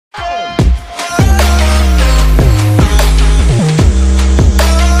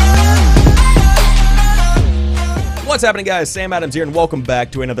What's happening, guys? Sam Adams here, and welcome back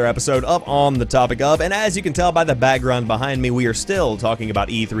to another episode of On the Topic Of. And as you can tell by the background behind me, we are still talking about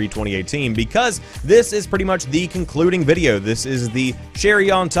E3 2018 because this is pretty much the concluding video. This is the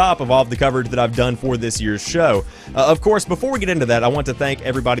cherry on top of all of the coverage that I've done for this year's show. Of course, before we get into that, I want to thank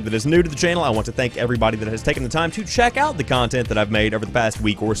everybody that is new to the channel. I want to thank everybody that has taken the time to check out the content that I've made over the past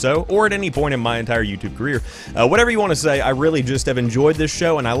week or so, or at any point in my entire YouTube career. Whatever you want to say, I really just have enjoyed this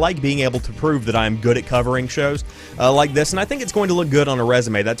show, and I like being able to prove that I'm good at covering shows like this, and I think it's going to look good on a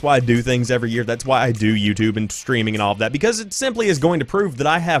resume. That's why I do things every year. That's why I do YouTube and streaming and all of that, because it simply is going to prove that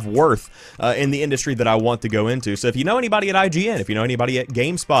I have worth in the industry that I want to go into. So if you know anybody at IGN, if you know anybody at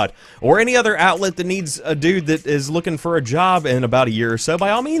GameSpot, or any other outlet that needs a dude that is looking for a job in about a year or so, by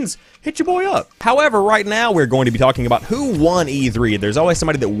all means, hit your boy up. However, right now we're going to be talking about who won E3. There's always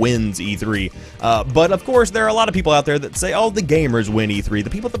somebody that wins E3, but of course there are a lot of people out there that say, oh, the gamers win E3. The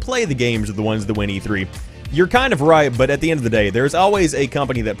people that play the games are the ones that win E3. You're kind of right, but at the end of the day, there's always a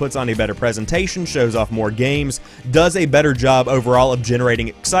company that puts on a better presentation, shows off more games, does a better job overall of generating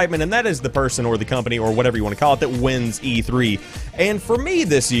excitement, and that is the person or the company or whatever you want to call it that wins E3. And for me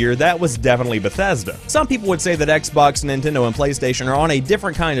this year, that was definitely Bethesda. Some people would say that Xbox, Nintendo, and PlayStation are on a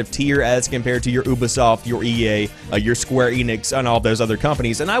different kind of tier as compared to your Ubisoft, your EA, your Square Enix, and all those other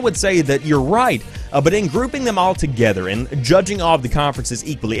companies, and I would say that you're right, but in grouping them all together and judging all of the conferences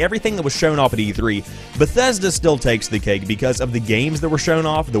equally, everything that was shown off at E3, Bethesda still takes the cake because of the games that were shown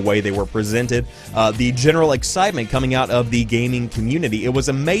off, the way they were presented, the general excitement coming out of the gaming community. It was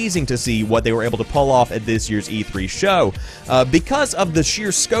amazing to see what they were able to pull off at this year's E3 show because of the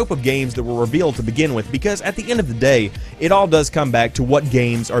sheer scope of games that were revealed to begin with, because at the end of the day, it all does come back to what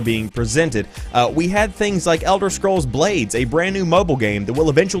games are being presented. We had things like Elder Scrolls Blades, a brand new mobile game that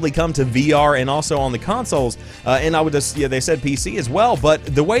will eventually come to VR and also on the consoles, and I would just, they said PC as well, but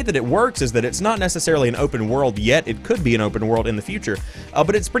the way that it works is that it's not necessarily an open world yet. It could be an open world in the future,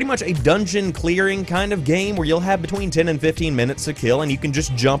 but it's pretty much a dungeon clearing kind of game where you'll have between 10 and 15 minutes to kill, and you can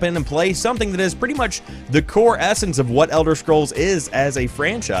just jump in and play something that is pretty much the core essence of what Elder Scrolls is as a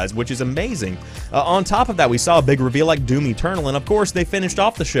franchise, which is amazing. On top of that, we saw a big reveal like Doom Eternal, and of course they finished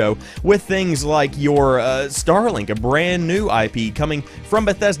off the show with things like your Starlink, a brand new IP coming from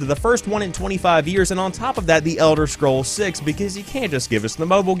Bethesda, the first one in 25 years, and on top of that, the Elder Scrolls 6, because you can't just give us the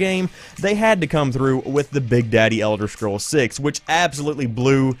mobile game. They had to come through with the Big Daddy Elder Scrolls 6, which absolutely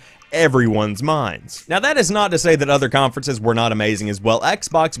blew everyone's minds. Now, that is not to say that other conferences were not amazing as well.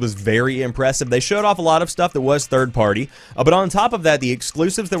 Xbox was very impressive. They showed off a lot of stuff that was third-party, but on top of that, the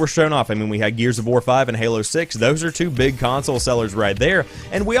exclusives that were shown off, I mean, we had Gears of War 5 and Halo 6. Those are two big console sellers right there,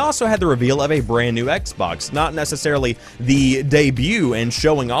 and we also had the reveal of a brand new Xbox. Not necessarily the debut and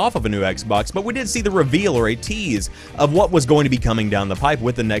showing off of a new Xbox, but we did see the reveal or a tease of what was going to be coming down the pipe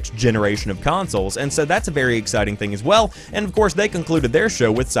with the next generation of consoles, and so that's a very exciting thing as well. And of course, they concluded their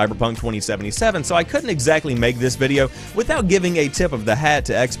show with Cyberpunk 2077, so I couldn't exactly make this video without giving a tip of the hat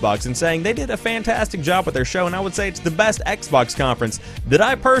to Xbox and saying they did a fantastic job with their show, and I would say it's the best Xbox conference that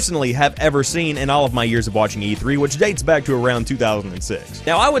I personally have ever seen in all of my years of watching E3, which dates back to around 2006.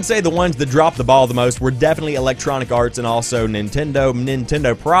 Now, I would say the ones that dropped the ball the most were definitely Electronic Arts and also Nintendo.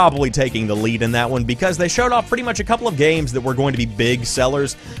 Nintendo probably taking the lead in that one because they showed off pretty much a couple of games that were going to be big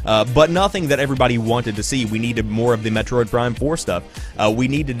sellers, but nothing that everybody wanted to see. We needed more of the Metroid Prime 4 stuff. We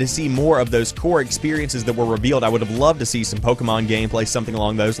needed to see more of those core experiences that were revealed. I would have loved to see some Pokemon gameplay, something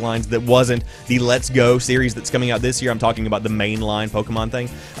along those lines that wasn't the Let's Go series that's coming out this year. I'm talking about the mainline Pokemon thing.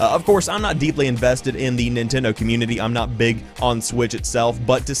 Of course, I'm not deeply invested in the Nintendo community. I'm not big on Switch itself,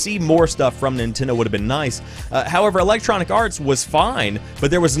 but to see more stuff from Nintendo would have been nice. However, Electronic Arts was fine,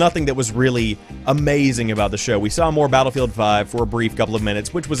 but there was nothing that was really amazing about the show. We saw more Battlefield 5 for a brief couple of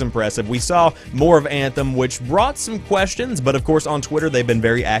minutes, which was impressive. We saw more of Anthem, which brought some questions, but of course on Twitter they've been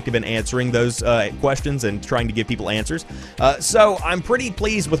very active in answering those questions and trying to give people answers. So I'm pretty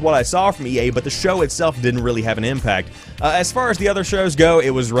pleased with what I saw from EA, but the show itself didn't really have an impact. As far as the other shows go, it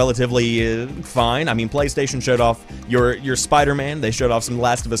was relatively fine. I mean, PlayStation showed off your Spider-Man. They showed off some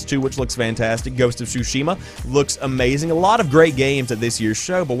Last of Us 2, which looks fantastic. Ghost of Tsushima looks amazing. A lot of great games at this year's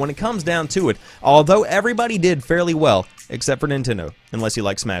show, but when it comes down to it, although everybody did fairly well, except for Nintendo, unless you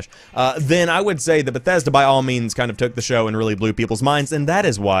like Smash, then I would say that Bethesda by all means kind of took the show and really blew people's minds, and that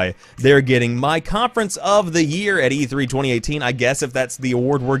is why they're getting my Conference of the Year at E3 2018, I guess, if that's the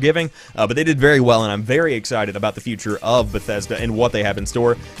award we're giving. But they did very well, and I'm very excited about the future of Bethesda and what they have in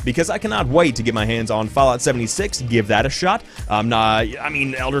store, because I cannot wait to get my hands on Fallout 76, give that a shot. I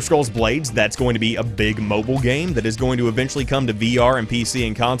mean, Elder Scrolls Blades, that's going to be a big mobile game that is going to eventually come to VR and PC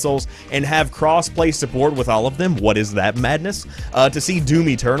and consoles and have cross-play support with all of them. What does that madness. To see Doom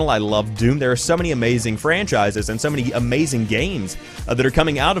Eternal, I love Doom. There are so many amazing franchises and so many amazing games that are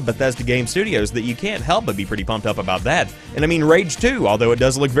coming out of Bethesda Game Studios that you can't help but be pretty pumped up about that. And I mean, Rage 2, although it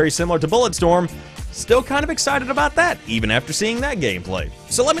does look very similar to Bulletstorm, still kind of excited about that, even after seeing that gameplay.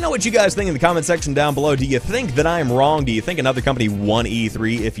 So let me know what you guys think in the comment section down below. Do you think that I am wrong? Do you think another company won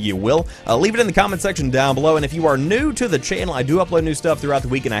E3, if you will? Leave it in the comment section down below. And if you are new to the channel, I do upload new stuff throughout the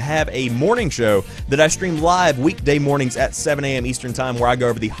week, and I have a morning show that I stream live weekday mornings at 7 a.m. Eastern Time, where I go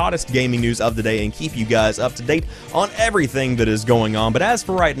over the hottest gaming news of the day and keep you guys up to date on everything that is going on. But as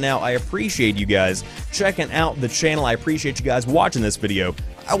for right now, I appreciate you guys checking out the channel. I appreciate you guys watching this video.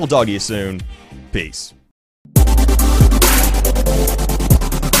 I will dog you soon. Peace.